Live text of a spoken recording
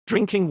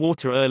Drinking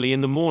water early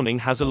in the morning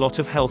has a lot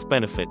of health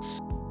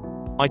benefits.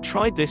 I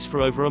tried this for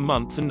over a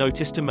month and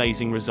noticed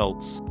amazing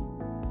results.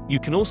 You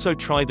can also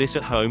try this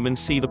at home and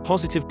see the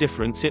positive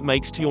difference it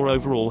makes to your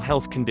overall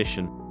health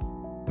condition.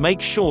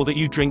 Make sure that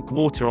you drink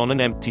water on an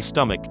empty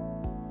stomach.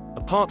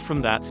 Apart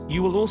from that,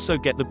 you will also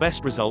get the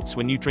best results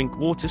when you drink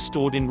water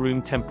stored in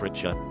room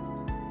temperature.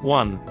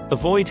 1.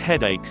 Avoid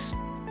headaches.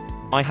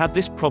 I had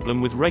this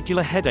problem with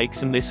regular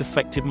headaches and this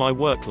affected my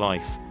work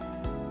life.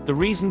 The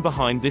reason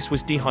behind this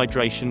was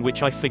dehydration,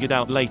 which I figured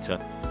out later.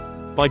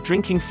 By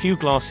drinking few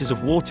glasses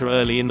of water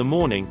early in the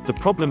morning, the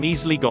problem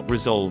easily got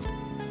resolved.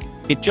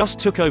 It just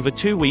took over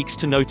 2 weeks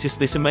to notice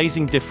this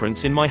amazing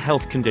difference in my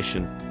health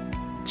condition.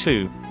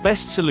 2.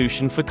 Best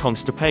solution for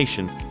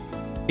constipation.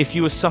 If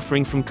you are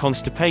suffering from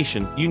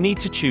constipation, you need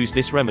to choose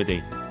this remedy.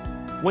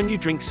 When you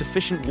drink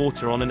sufficient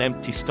water on an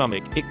empty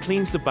stomach, it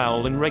cleans the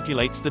bowel and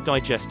regulates the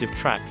digestive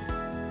tract.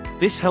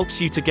 This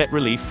helps you to get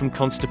relief from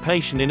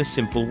constipation in a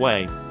simple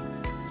way.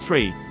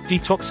 3.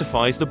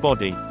 Detoxifies the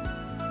body.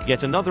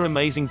 Yet another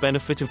amazing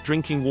benefit of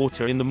drinking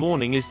water in the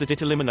morning is that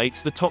it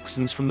eliminates the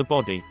toxins from the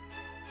body.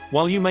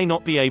 While you may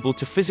not be able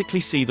to physically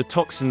see the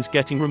toxins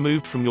getting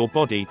removed from your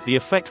body, the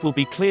effect will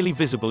be clearly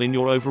visible in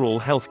your overall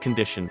health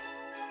condition.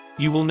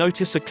 You will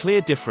notice a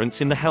clear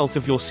difference in the health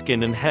of your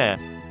skin and hair.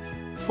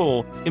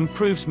 4.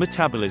 Improves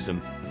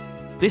metabolism.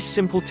 This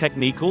simple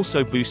technique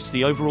also boosts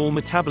the overall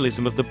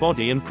metabolism of the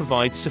body and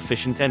provides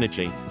sufficient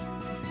energy.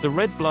 The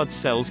red blood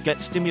cells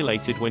get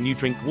stimulated when you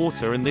drink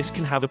water, and this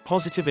can have a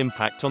positive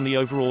impact on the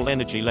overall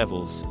energy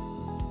levels.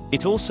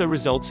 It also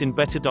results in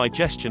better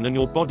digestion, and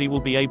your body will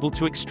be able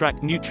to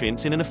extract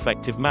nutrients in an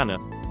effective manner.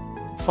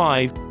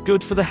 5.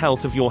 Good for the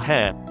health of your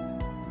hair.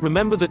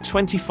 Remember that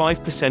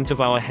 25%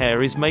 of our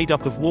hair is made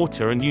up of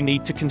water, and you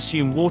need to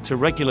consume water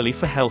regularly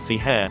for healthy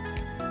hair.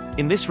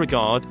 In this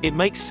regard, it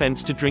makes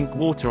sense to drink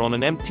water on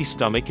an empty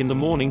stomach in the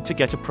morning to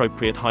get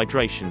appropriate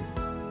hydration.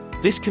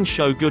 This can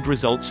show good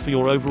results for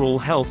your overall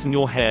health, and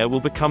your hair will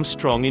become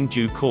strong in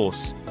due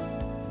course.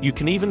 You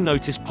can even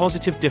notice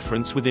positive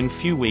difference within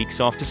few weeks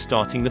after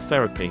starting the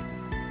therapy.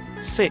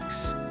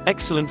 6.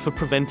 Excellent for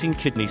preventing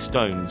kidney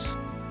stones.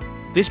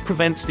 This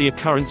prevents the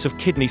occurrence of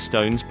kidney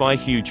stones by a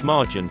huge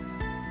margin.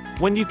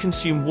 When you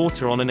consume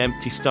water on an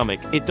empty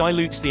stomach, it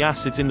dilutes the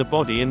acids in the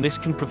body, and this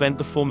can prevent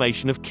the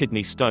formation of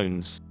kidney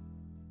stones.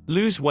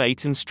 Lose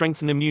weight and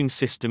strengthen immune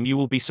system. You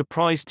will be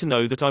surprised to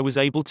know that I was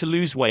able to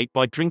lose weight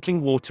by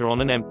drinking water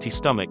on an empty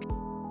stomach.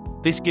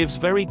 This gives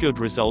very good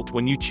result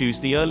when you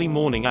choose the early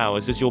morning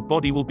hours, as your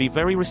body will be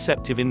very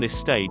receptive in this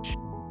stage.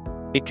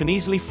 It can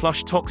easily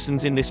flush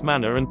toxins in this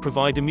manner and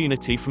provide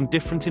immunity from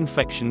different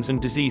infections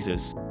and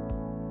diseases.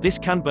 This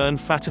can burn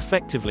fat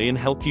effectively and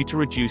help you to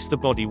reduce the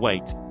body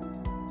weight.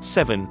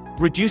 7.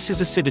 Reduces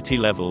acidity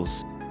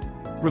levels.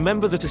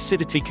 Remember that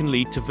acidity can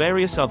lead to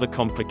various other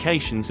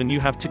complications, and you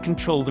have to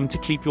control them to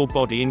keep your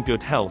body in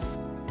good health.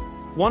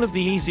 One of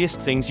the easiest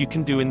things you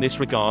can do in this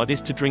regard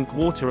is to drink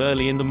water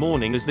early in the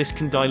morning, as this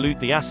can dilute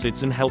the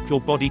acids and help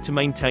your body to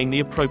maintain the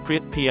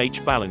appropriate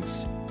pH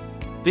balance.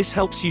 This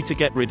helps you to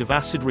get rid of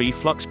acid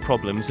reflux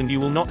problems, and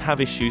you will not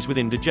have issues with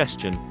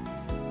indigestion.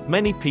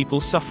 Many people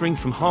suffering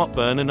from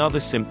heartburn and other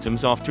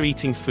symptoms after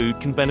eating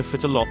food can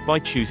benefit a lot by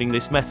choosing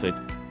this method.